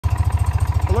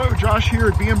Josh here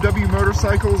at BMW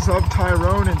Motorcycles of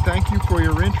Tyrone, and thank you for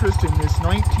your interest in this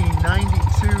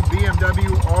 1992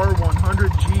 BMW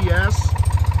R100GS.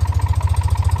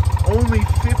 Only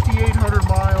 5,800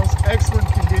 miles,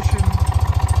 excellent condition.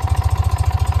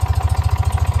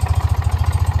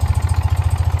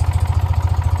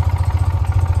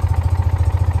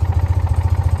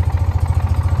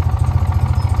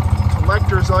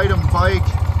 Collector's item bike,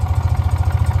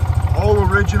 all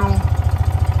original.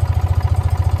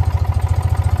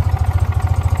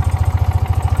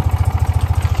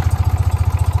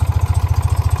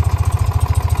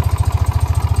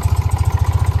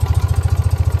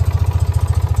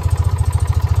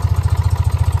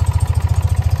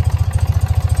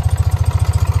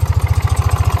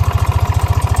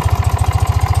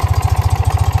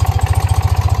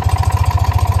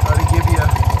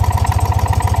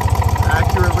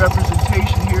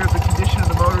 Representation here of the condition of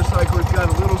the motorcycle. We've got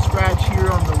a little scratch here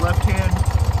on the left-hand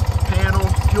panel.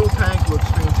 Fuel tank looks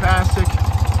fantastic.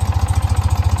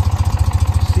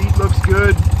 Seat looks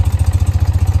good.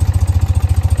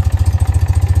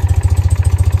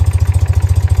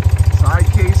 Side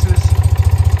cases.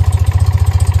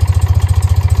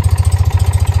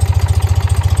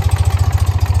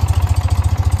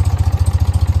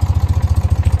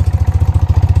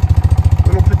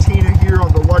 Little patina here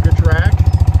on the luggage rack.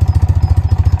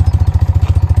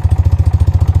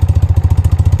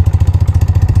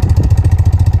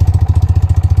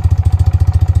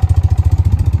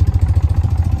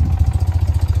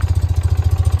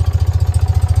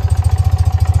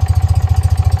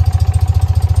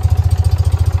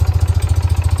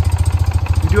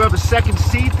 We do have a second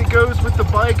seat that goes with the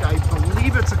bike. I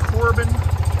believe it's a Corbin.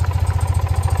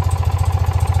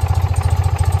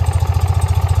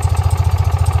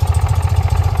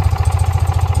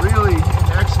 Really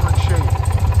in excellent shape.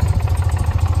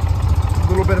 A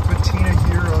little bit of patina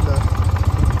here on the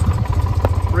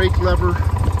brake lever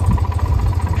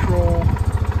control.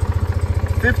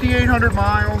 5,800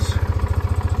 miles.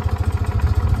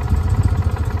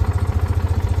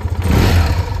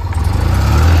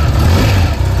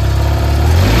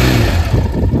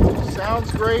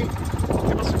 Sounds great.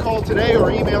 Give us a call today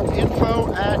or email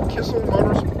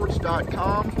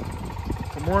info@kisselmotorsports.com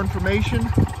for more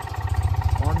information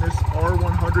on this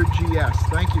R100GS.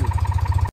 Thank you.